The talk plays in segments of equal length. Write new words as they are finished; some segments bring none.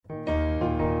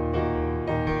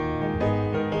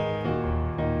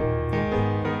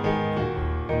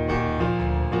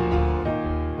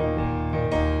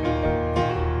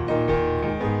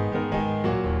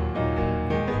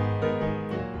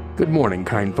Good morning,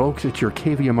 kind folks. It's your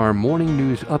KVMR Morning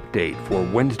News Update for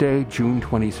Wednesday, June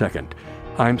 22nd.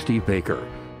 I'm Steve Baker.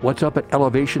 What's up at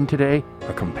Elevation today?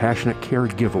 A compassionate care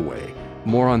giveaway.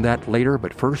 More on that later,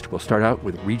 but first we'll start out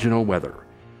with regional weather.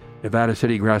 Nevada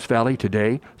City, Grass Valley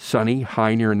today, sunny,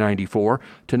 high near 94.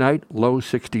 Tonight, low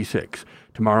 66.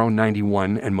 Tomorrow,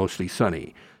 91 and mostly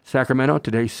sunny. Sacramento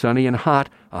today, sunny and hot,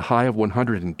 a high of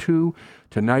 102.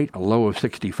 Tonight, a low of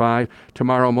 65.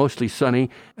 Tomorrow, mostly sunny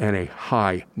and a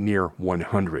high near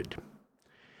 100.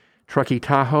 Truckee,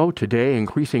 Tahoe today,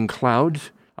 increasing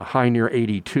clouds, a high near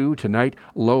 82. Tonight,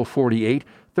 low 48.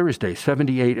 Thursday,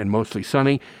 78 and mostly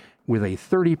sunny, with a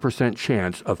 30%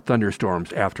 chance of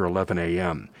thunderstorms after 11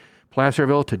 a.m.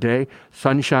 Placerville today,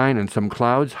 sunshine and some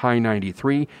clouds, high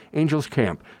 93. Angels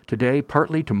Camp today,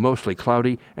 partly to mostly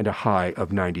cloudy and a high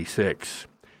of 96.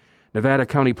 Nevada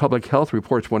County Public Health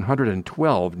reports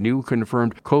 112 new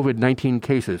confirmed COVID-19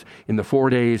 cases in the 4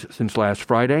 days since last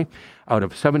Friday. Out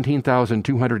of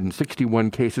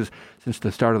 17,261 cases since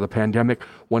the start of the pandemic,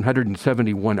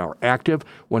 171 are active,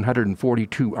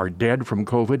 142 are dead from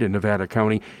COVID in Nevada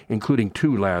County, including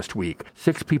 2 last week.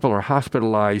 6 people are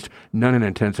hospitalized, none in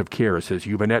intensive care, says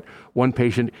Ubinet. 1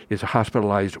 patient is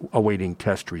hospitalized awaiting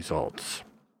test results.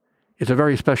 It's a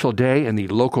very special day in the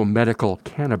local medical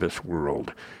cannabis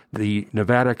world. The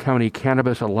Nevada County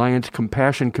Cannabis Alliance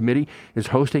Compassion Committee is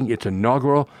hosting its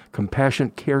inaugural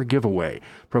Compassionate Care Giveaway,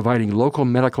 providing local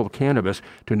medical cannabis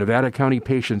to Nevada County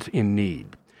patients in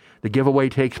need. The giveaway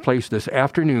takes place this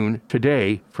afternoon,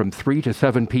 today, from 3 to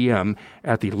 7 p.m.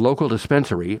 at the local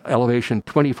dispensary, Elevation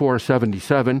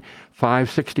 2477,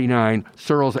 569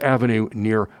 Searles Avenue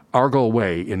near Argo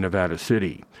Way in Nevada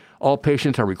City. All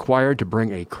patients are required to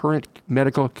bring a current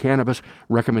medical cannabis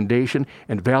recommendation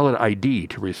and valid ID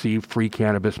to receive free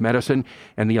cannabis medicine,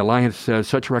 and the Alliance says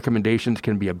such recommendations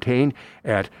can be obtained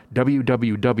at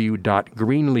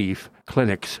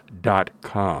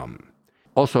www.greenleafclinics.com.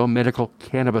 Also, medical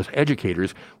cannabis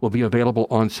educators will be available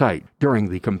on site during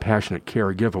the Compassionate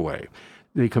Care giveaway.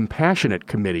 The Compassionate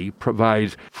Committee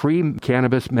provides free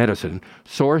cannabis medicine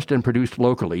sourced and produced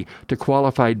locally to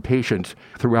qualified patients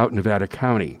throughout Nevada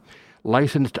County.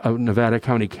 Licensed Nevada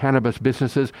County cannabis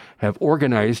businesses have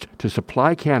organized to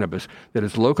supply cannabis that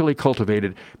is locally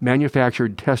cultivated,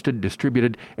 manufactured, tested,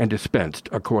 distributed, and dispensed,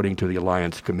 according to the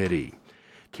Alliance Committee.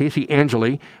 Casey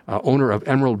Angeli, owner of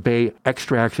Emerald Bay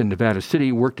Extracts in Nevada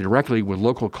City, worked directly with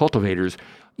local cultivators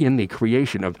in the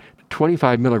creation of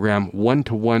 25 milligram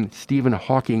 1-to-1 Stephen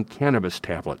Hawking cannabis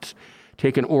tablets.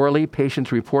 Taken orally,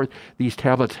 patients report these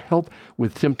tablets help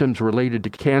with symptoms related to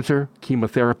cancer,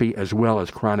 chemotherapy, as well as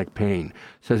chronic pain.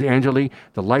 Says Angeli,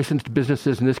 the licensed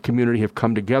businesses in this community have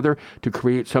come together to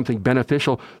create something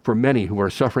beneficial for many who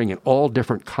are suffering in all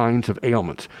different kinds of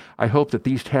ailments. I hope that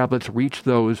these tablets reach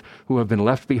those who have been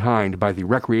left behind by the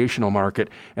recreational market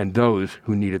and those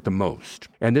who need it the most.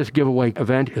 And this giveaway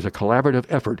event is a collaborative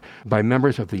effort by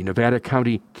members of the Nevada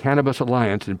County Cannabis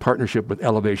Alliance in partnership with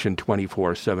Elevation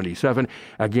 2477.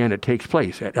 Again, it takes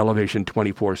place at Elevation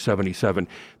 2477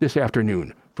 this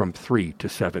afternoon from 3 to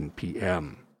 7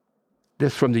 p.m.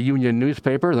 This from the Union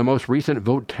newspaper. The most recent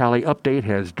vote tally update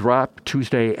has dropped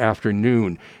Tuesday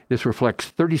afternoon. This reflects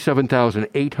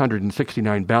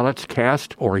 37,869 ballots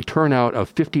cast, or a turnout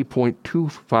of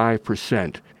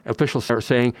 50.25%. Officials are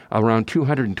saying around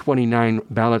 229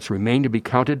 ballots remain to be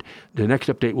counted. The next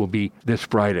update will be this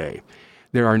Friday.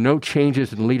 There are no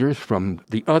changes in leaders from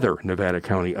the other Nevada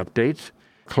County updates.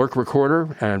 Clerk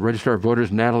Recorder and Registrar of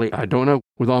Voters Natalie Adona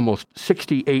with almost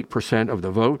 68% of the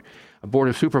vote. Board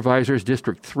of Supervisors,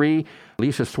 District 3,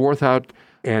 Lisa Swarthout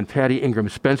and Patty Ingram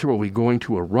Spencer will be going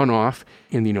to a runoff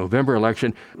in the November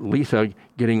election. Lisa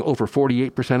getting over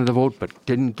 48% of the vote, but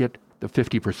didn't get the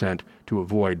 50% to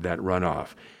avoid that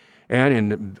runoff. And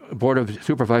in the Board of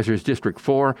Supervisors, District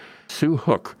 4, Sue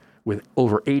Hook with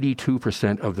over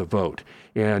 82% of the vote.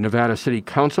 In Nevada City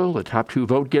Council, the top 2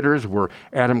 vote getters were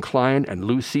Adam Klein and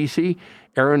Lou Cece.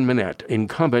 Aaron Minette,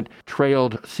 incumbent,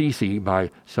 trailed Cece by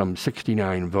some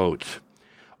 69 votes.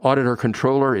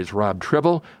 Auditor-Controller is Rob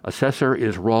Tribble. Assessor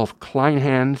is Rolf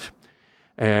Kleinhans.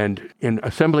 And in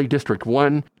Assembly District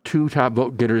 1, 2 top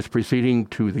vote getters proceeding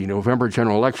to the November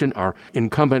general election are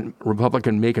incumbent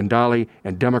Republican Macon Dolly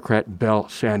and Democrat Belle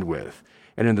Sandwith.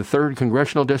 And in the 3rd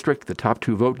Congressional District, the top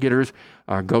 2 vote getters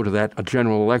go to that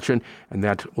general election, and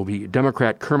that will be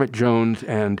Democrat Kermit Jones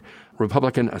and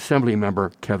Republican Assembly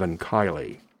member Kevin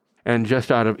Kiley. And just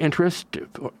out of interest,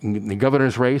 in the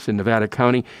governor's race in Nevada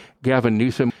County, Gavin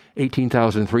Newsom,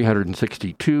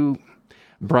 18,362.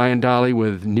 Brian Dolly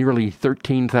with nearly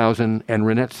 13,000, and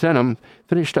Renette Senum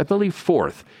finished, I believe,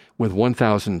 4th with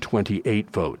 1,028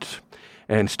 votes.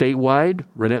 And statewide,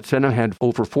 Renette Senna had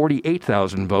over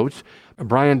 48,000 votes,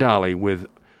 Brian Dahle with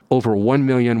over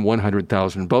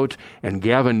 1,100,000 votes, and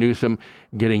Gavin Newsom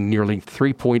getting nearly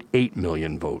 3.8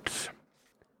 million votes.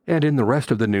 And in the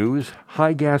rest of the news,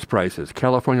 high gas prices.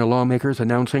 California lawmakers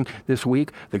announcing this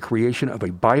week the creation of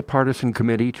a bipartisan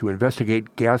committee to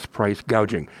investigate gas price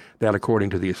gouging. That according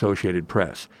to the Associated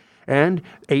Press. And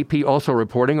AP also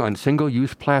reporting on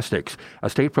single-use plastics.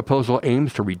 A state proposal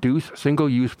aims to reduce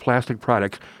single-use plastic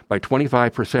products by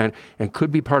 25% and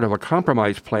could be part of a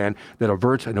compromise plan that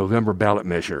averts a November ballot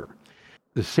measure.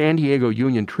 The San Diego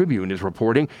Union Tribune is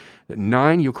reporting that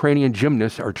 9 Ukrainian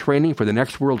gymnasts are training for the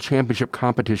next World Championship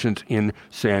competitions in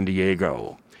San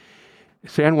Diego.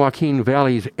 San Joaquin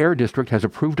Valley's Air District has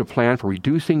approved a plan for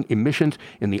reducing emissions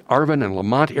in the Arvin and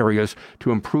Lamont areas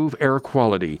to improve air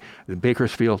quality, the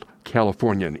Bakersfield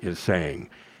Californian is saying.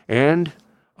 And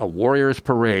a Warriors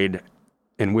parade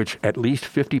in which at least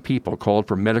 50 people called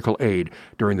for medical aid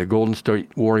during the Golden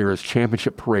State Warriors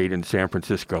Championship Parade in San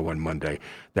Francisco on Monday.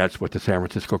 That's what the San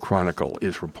Francisco Chronicle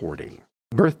is reporting.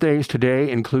 Birthdays today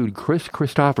include Chris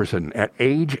Christopherson at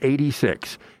age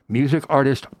 86, music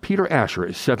artist Peter Asher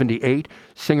is 78,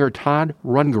 singer Todd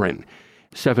Rundgren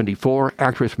 74,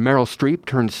 actress Meryl Streep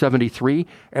turns 73,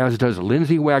 as does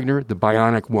Lindsay Wagner, the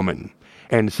Bionic Woman,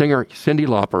 and singer Cyndi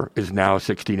Lauper is now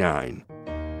 69.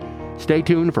 Stay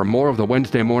tuned for more of the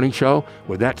Wednesday Morning Show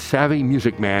with that savvy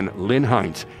music man Lynn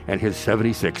Heinz and his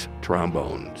 76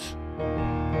 trombones.